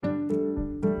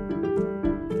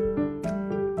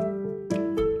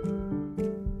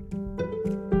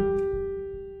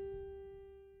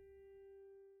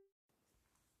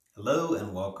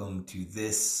welcome to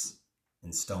this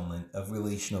installment of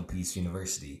Relational Peace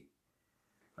University.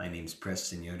 My name's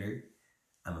Preston Yoder.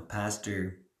 I'm a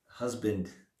pastor,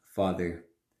 husband, father,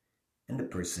 and a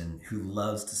person who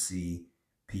loves to see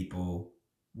people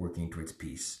working towards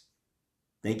peace.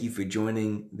 Thank you for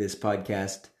joining this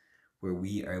podcast where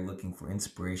we are looking for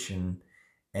inspiration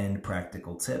and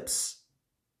practical tips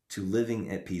to living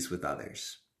at peace with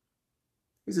others.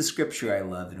 There's a scripture I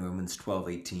love in Romans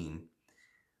 12:18,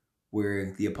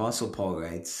 where the Apostle Paul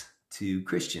writes to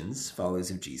Christians, followers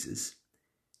of Jesus,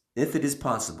 if it is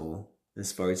possible,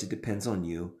 as far as it depends on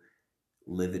you,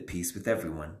 live at peace with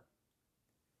everyone.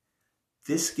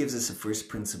 This gives us a first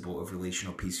principle of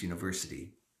Relational Peace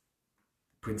University,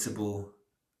 the principle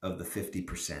of the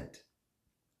 50%.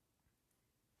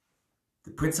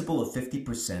 The principle of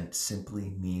 50% simply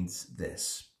means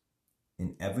this.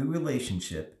 In every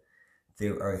relationship,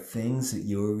 there are things that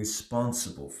you are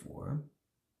responsible for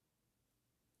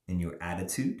in your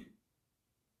attitude,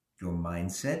 your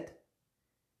mindset,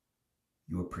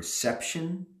 your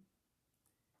perception,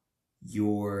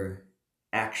 your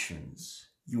actions,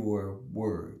 your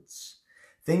words,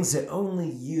 things that only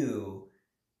you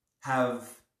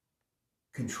have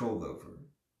control over.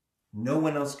 No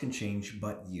one else can change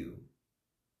but you.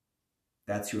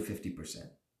 That's your 50%.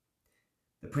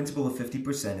 The principle of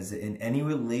 50% is that in any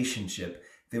relationship,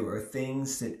 there are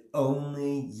things that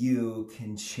only you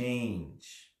can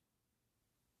change.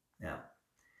 Now,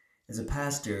 as a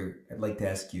pastor, I'd like to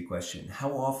ask you a question.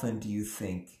 How often do you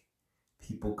think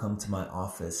people come to my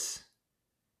office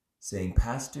saying,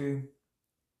 Pastor,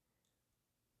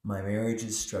 my marriage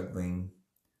is struggling.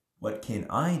 What can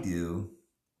I do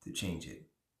to change it?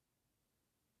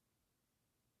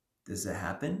 Does that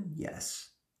happen? Yes.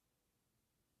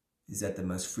 Is that the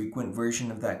most frequent version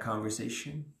of that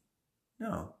conversation?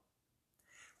 No.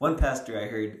 One pastor I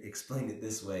heard explain it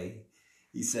this way.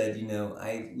 He said,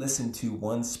 I listened to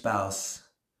one spouse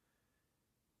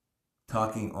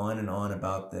talking on and on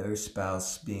about their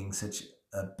spouse being such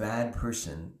a bad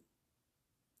person.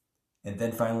 And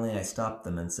then finally I stopped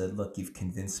them and said, look, you've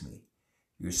convinced me.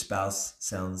 Your spouse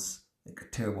sounds like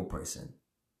a terrible person.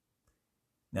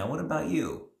 Now, what about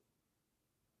you?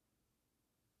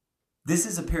 This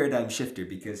is a paradigm shifter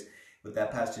because what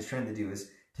that pastor is trying to do is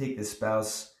take the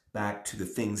spouse back to the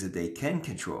things that they can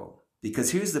control.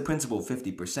 Because here's the principle of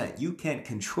 50%. You can't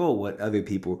control what other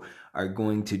people are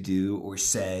going to do or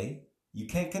say. You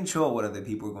can't control what other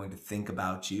people are going to think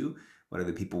about you, what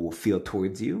other people will feel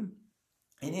towards you.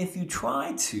 And if you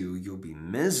try to, you'll be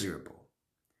miserable.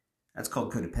 That's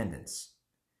called codependence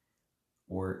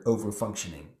or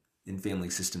overfunctioning in family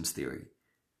systems theory.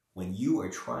 When you are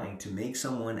trying to make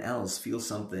someone else feel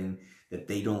something that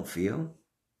they don't feel,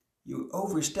 you're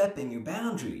overstepping your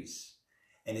boundaries.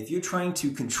 And if you're trying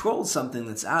to control something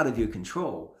that's out of your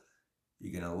control,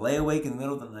 you're going to lay awake in the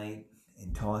middle of the night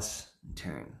and toss and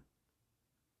turn.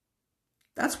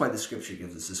 That's why the scripture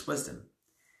gives us this wisdom.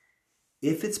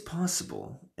 If it's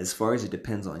possible, as far as it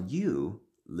depends on you,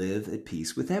 live at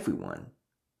peace with everyone.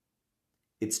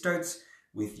 It starts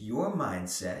with your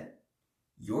mindset,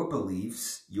 your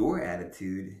beliefs, your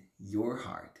attitude, your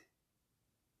heart.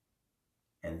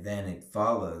 And then it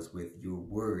follows with your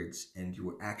words and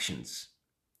your actions.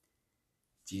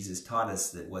 Jesus taught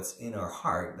us that what's in our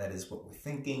heart, that is what we're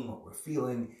thinking, what we're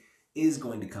feeling, is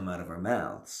going to come out of our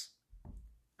mouths.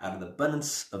 Out of the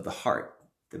abundance of the heart,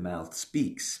 the mouth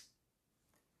speaks.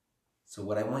 So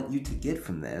what I want you to get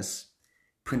from this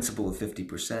principle of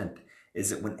 50%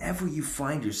 is that whenever you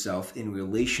find yourself in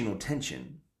relational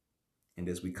tension, and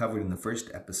as we covered in the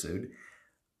first episode,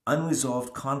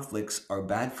 unresolved conflicts are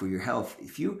bad for your health.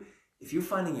 If you're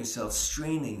finding yourself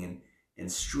straining and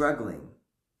struggling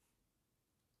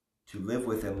to live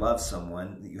with and love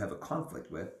someone that you have a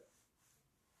conflict with,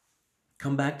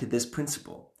 come back to this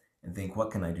principle and think,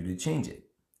 what can I do to change it?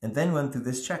 And then run through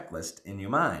this checklist in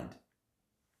your mind.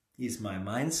 Is my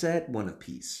mindset one of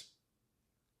peace?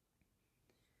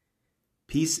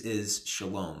 Peace is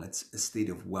shalom. It's a state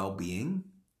of well-being,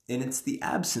 and it's the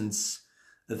absence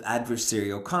of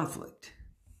adversarial conflict.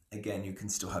 Again, you can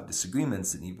still have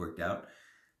disagreements that need worked out,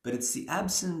 but it's the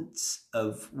absence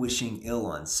of wishing ill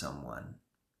on someone.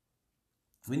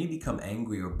 When you become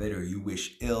angry or bitter, you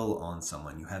wish ill on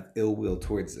someone. You have ill will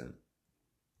towards them.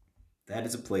 That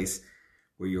is a place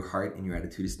where your heart and your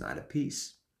attitude is not at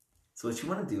peace. So what you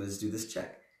want to do is do this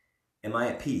check. Am I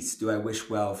at peace? Do I wish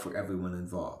well for everyone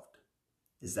involved?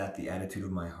 Is that the attitude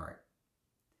of my heart?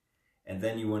 And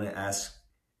then you want to ask,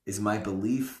 is my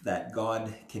belief that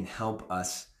God can help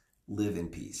us live in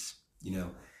peace?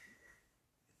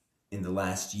 In the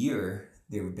last year,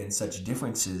 there have been such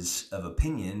differences of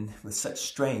opinion with such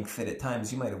strength that at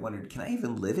times you might have wondered, can I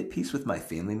even live at peace with my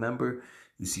family member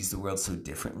who sees the world so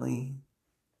differently?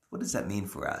 What does that mean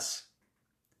for us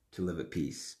to live at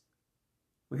peace?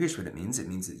 Well, here's what it means. It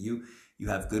means that you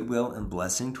have goodwill and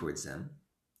blessing towards them.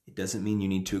 It doesn't mean you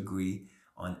need to agree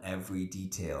on every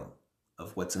detail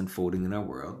of what's unfolding in our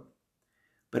world,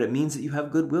 but it means that you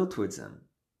have goodwill towards them.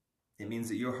 It means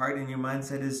that your heart and your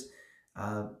mindset is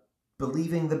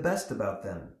believing the best about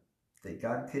them, that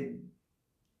God could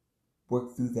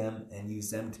work through them and use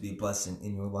them to be a blessing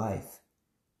in your life,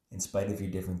 in spite of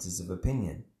your differences of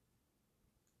opinion.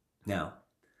 Now,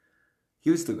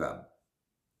 here's the rub.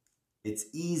 It's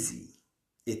easy.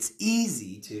 It's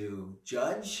easy to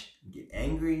judge, and get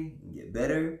angry, and get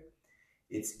bitter.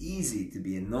 It's easy to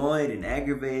be annoyed and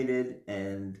aggravated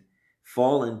and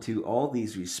fall into all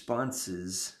these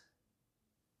responses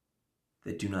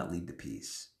that do not lead to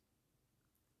peace.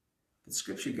 But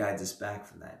Scripture guides us back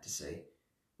from that to say,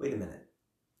 wait a minute,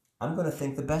 I'm going to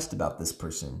think the best about this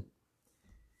person.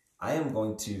 I am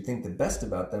going to think the best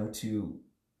about them to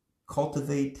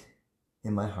cultivate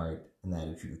in my heart an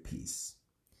attitude of peace.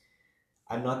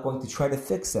 I'm not going to try to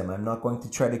fix them. I'm not going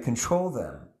to try to control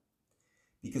them.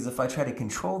 Because if I try to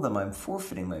control them, I'm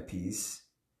forfeiting my peace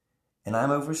and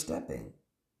I'm overstepping.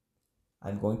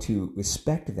 I'm going to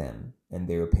respect them and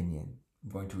their opinion. I'm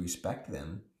going to respect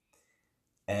them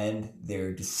and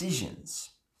their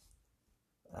decisions.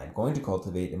 I'm going to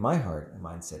cultivate in my heart a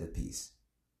mindset of peace.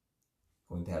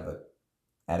 I'm going to have an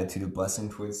attitude of blessing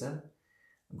towards them.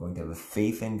 I'm going to have a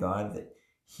faith in God that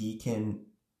He can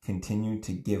continue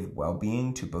to give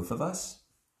well-being to both of us.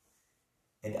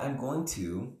 And I'm going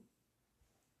to,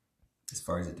 as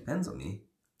far as it depends on me,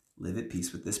 live at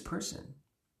peace with this person.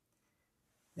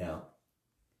 Now,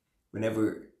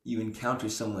 whenever you encounter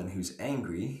someone who's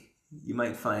angry, you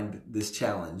might find this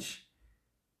challenge.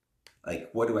 Like,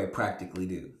 what do I practically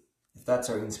do? If that's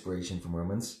our inspiration from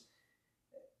Romans,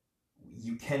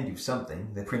 you can do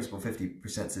something. The principle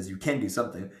 50% says you can do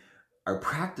something. Our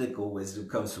practical wisdom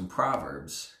comes from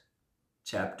Proverbs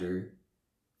chapter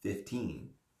 15.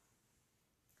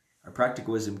 Our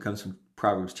practical wisdom comes from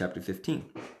Proverbs chapter 15.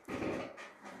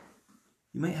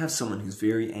 You might have someone who's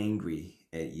very angry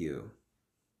at you.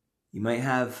 You might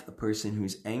have a person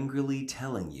who's angrily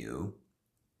telling you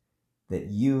that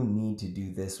you need to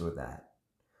do this or that,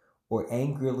 or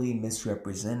angrily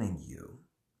misrepresenting you.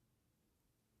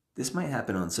 This might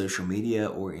happen on social media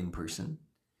or in person.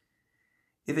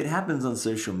 If it happens on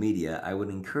social media, I would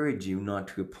encourage you not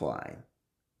to reply.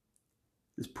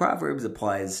 This Proverbs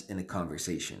applies in a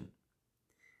conversation.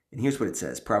 And here's what it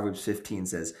says. Proverbs 15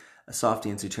 says, "A soft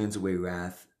answer turns away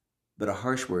wrath, but a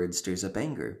harsh word stirs up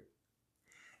anger."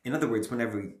 In other words,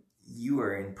 whenever you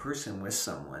are in person with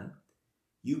someone,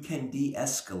 you can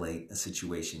de-escalate a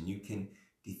situation. You can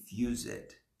diffuse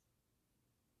it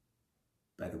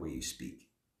by the way you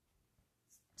speak.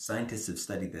 Scientists have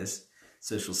studied this,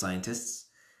 social scientists,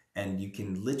 and you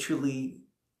can literally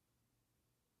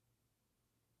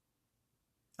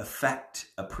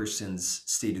affect a person's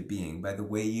state of being by the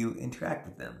way you interact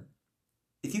with them.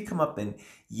 If you come up and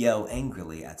yell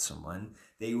angrily at someone,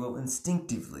 they will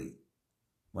instinctively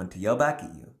want to yell back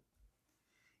at you.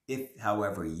 If,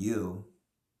 however, you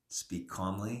speak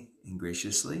calmly and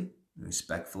graciously and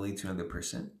respectfully to another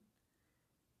person,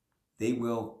 they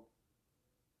will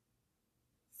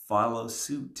follow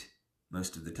suit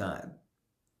most of the time.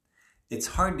 It's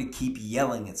hard to keep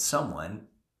yelling at someone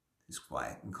who's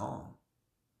quiet and calm.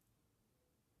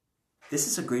 This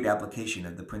is a great application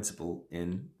of the principle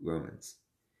in Romans.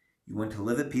 You want to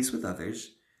live at peace with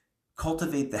others.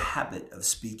 Cultivate the habit of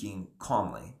speaking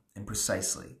calmly and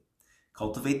precisely.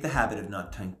 Cultivate the habit of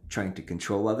not trying to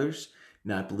control others,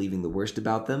 not believing the worst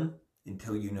about them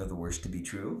until you know the worst to be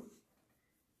true.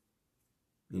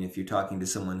 I mean, if you're talking to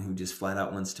someone who just flat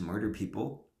out wants to murder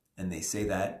people and they say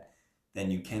that, then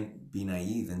you can't be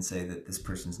naive and say that this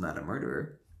person's not a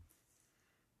murderer.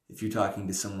 If you're talking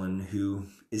to someone who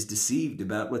is deceived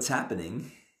about what's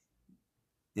happening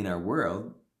in our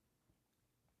world,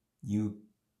 you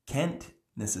can't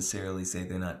necessarily say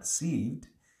they're not deceived,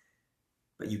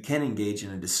 but you can engage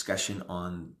in a discussion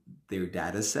on their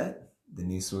data set, the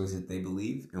news source that they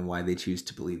believe, and why they choose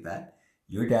to believe that.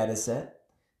 Your data set,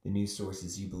 the news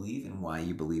sources you believe, and why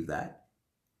you believe that.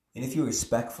 And if you're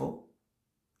respectful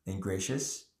and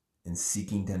gracious and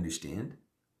seeking to understand,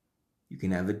 you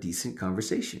can have a decent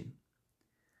conversation.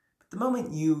 But the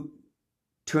moment you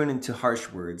turn into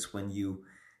harsh words, when you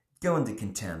go into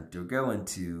contempt or go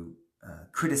into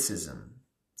criticism,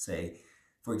 say,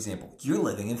 for example, "You're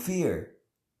living in fear,"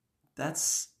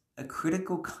 that's a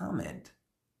critical comment,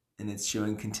 and it's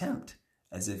showing contempt.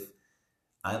 as if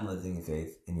I'm living in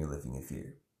faith and you're living in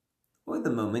fear. Or the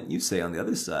moment you say on the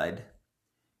other side,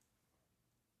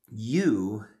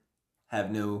 you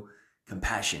have no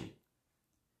compassion.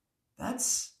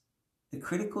 That's a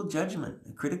critical judgment,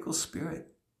 a critical spirit.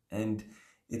 And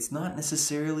it's not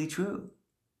necessarily true.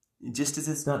 Just as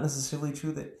it's not necessarily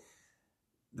true that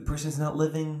the person is not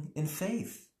living in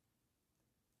faith.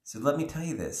 So let me tell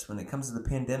you this, when it comes to the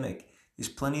pandemic, there's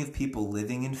plenty of people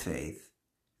living in faith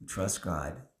who trust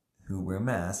God, who wear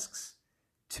masks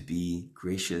to be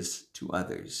gracious to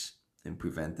others and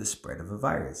prevent the spread of a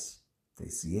virus. They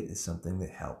see it as something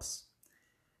that helps.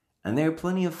 And there are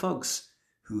plenty of folks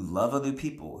who love other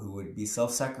people, who would be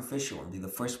self-sacrificial and be the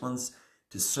first ones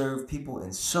to serve people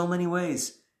in so many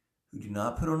ways, who do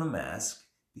not put on a mask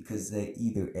because they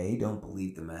either A, don't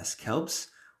believe the mask helps,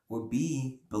 or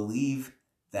B, believe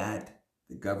that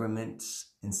the government's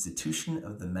institution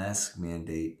of the mask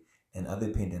mandate and other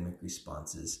pandemic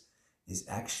responses is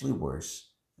actually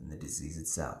worse than the disease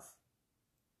itself.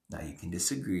 Now, you can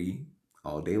disagree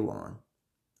all day long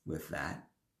with that,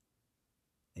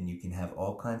 and you can have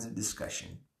all kinds of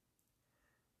discussion.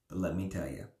 But let me tell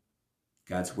you,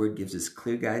 God's word gives us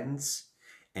clear guidance,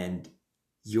 and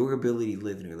your ability to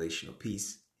live in relational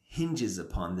peace hinges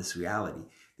upon this reality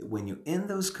that when you're in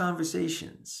those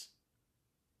conversations,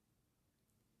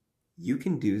 you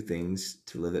can do things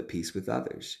to live at peace with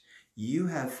others. You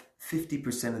have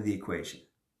 50% of the equation.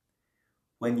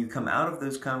 When you come out of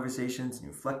those conversations and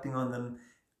you're reflecting on them,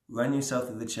 run yourself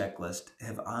through the checklist.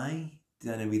 Have I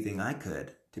done everything I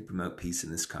could to promote peace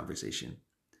in this conversation?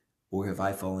 Or have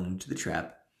I fallen into the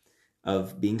trap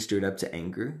of being stirred up to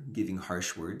anger, giving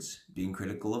harsh words, being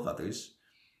critical of others?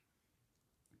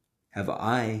 Have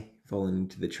I fallen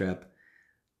into the trap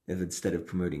of, instead of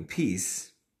promoting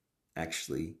peace,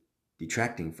 actually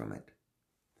detracting from it?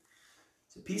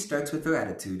 So peace starts with our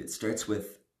attitude. It starts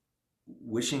with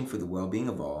wishing for the well-being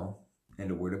of all and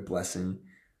a word of blessing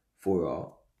for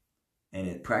all. And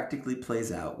it practically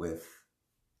plays out with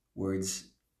words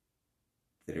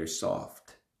that are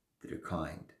soft, that are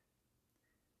kind.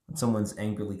 When someone's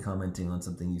angrily commenting on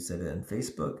something you said on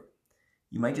Facebook,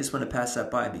 you might just want to pass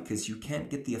that by because you can't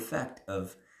get the effect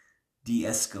of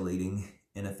de-escalating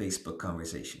in a Facebook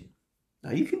conversation.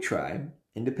 Now you can try,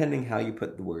 and depending how you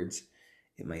put the words,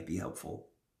 it might be helpful.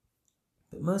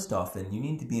 But most often, you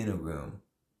need to be in a room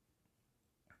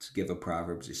to give a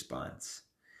Proverbs response.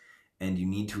 And you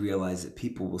need to realize that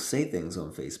people will say things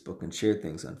on Facebook and share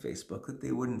things on Facebook that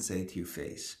they wouldn't say to your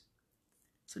face.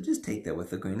 So just take that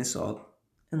with a grain of salt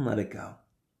and let it go.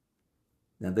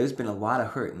 Now, there's been a lot of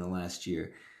hurt in the last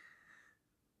year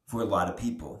for a lot of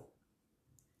people.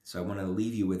 So I want to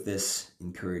leave you with this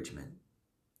encouragement.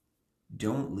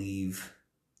 Don't leave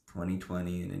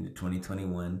 2020 and into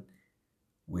 2021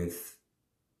 with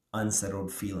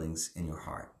unsettled feelings in your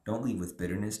heart. Don't leave with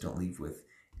bitterness. Don't leave with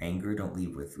anger. Don't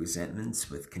leave with resentments,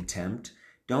 with contempt.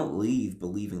 Don't leave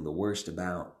believing the worst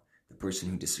about the person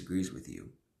who disagrees with you.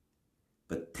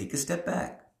 But take a step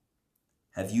back.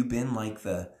 Have you been like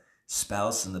the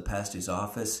spouse in the pastor's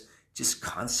office, just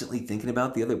constantly thinking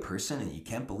about the other person and you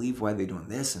can't believe why they're doing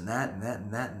this and that and that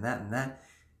and that and that and that?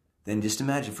 Then just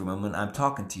imagine for a moment I'm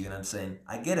talking to you and I'm saying,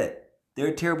 I get it. They're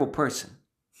a terrible person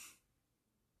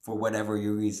for whatever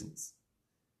your reasons.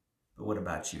 But what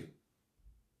about you?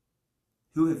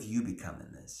 Who have you become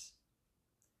in this?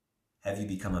 Have you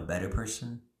become a better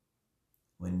person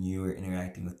when you are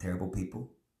interacting with terrible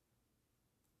people?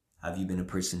 Have you been a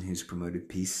person who's promoted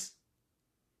peace?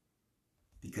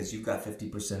 Because you've got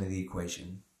 50% of the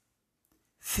equation.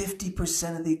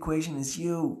 50% of the equation is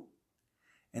you.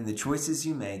 And the choices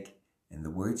you make and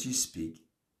the words you speak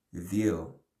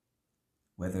reveal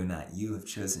whether or not you have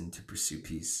chosen to pursue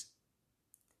peace.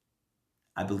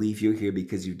 I believe you're here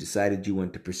because you've decided you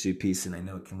want to pursue peace, and I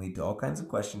know it can lead to all kinds of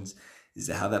questions as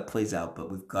to how that plays out,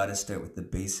 but we've got to start with the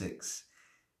basics.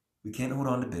 We can't hold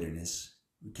on to bitterness.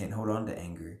 We can't hold on to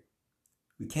anger.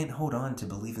 We can't hold on to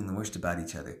believing the worst about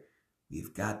each other.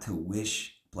 We've got to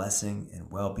wish blessing and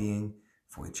well-being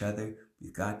for each other.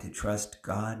 We've got to trust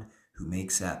God who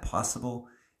makes that possible,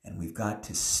 and we've got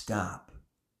to stop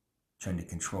trying to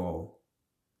control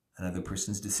another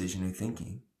person's decision or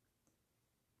thinking,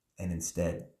 and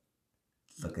instead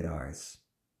look at ours.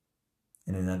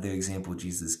 And another example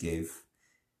Jesus gave,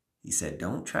 he said,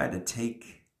 don't try to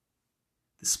take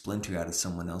the splinter out of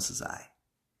someone else's eye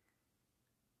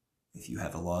if you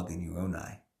have a log in your own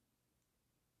eye.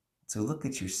 So look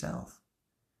at yourself.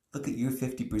 Look at your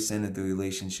 50% of the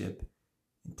relationship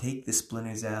and take the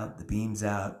splinters out, the beams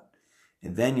out,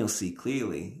 and then you'll see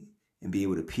clearly and be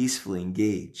able to peacefully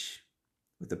engage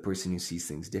with the person who sees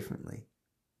things differently.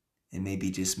 And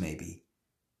maybe, just maybe,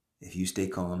 if you stay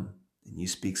calm and you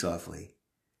speak softly,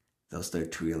 they'll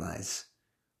start to realize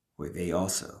where they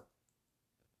also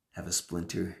have a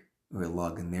splinter or a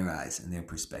log in their eyes and their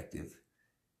perspective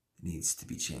that needs to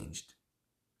be changed.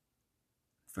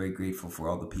 Very grateful for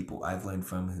all the people I've learned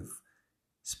from who've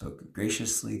spoken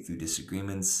graciously through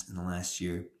disagreements in the last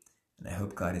year, and I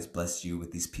hope God has blessed you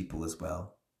with these people as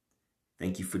well.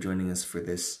 Thank you for joining us for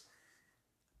this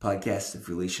podcast of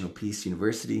Relational Peace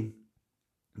University.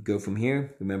 Go from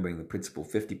here, remembering the principle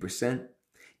 50%. It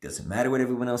doesn't matter what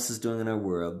everyone else is doing in our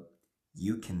world.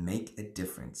 You can make a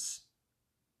difference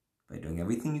by doing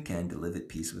everything you can to live at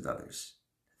peace with others.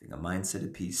 Having a mindset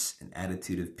of peace, an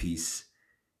attitude of peace,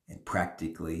 and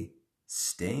practically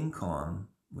staying calm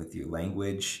with your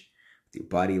language, with your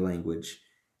body language,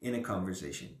 in a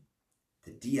conversation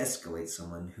to de-escalate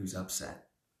someone who's upset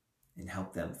and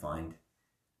help them find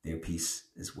their peace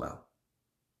as well.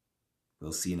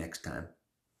 We'll see you next time.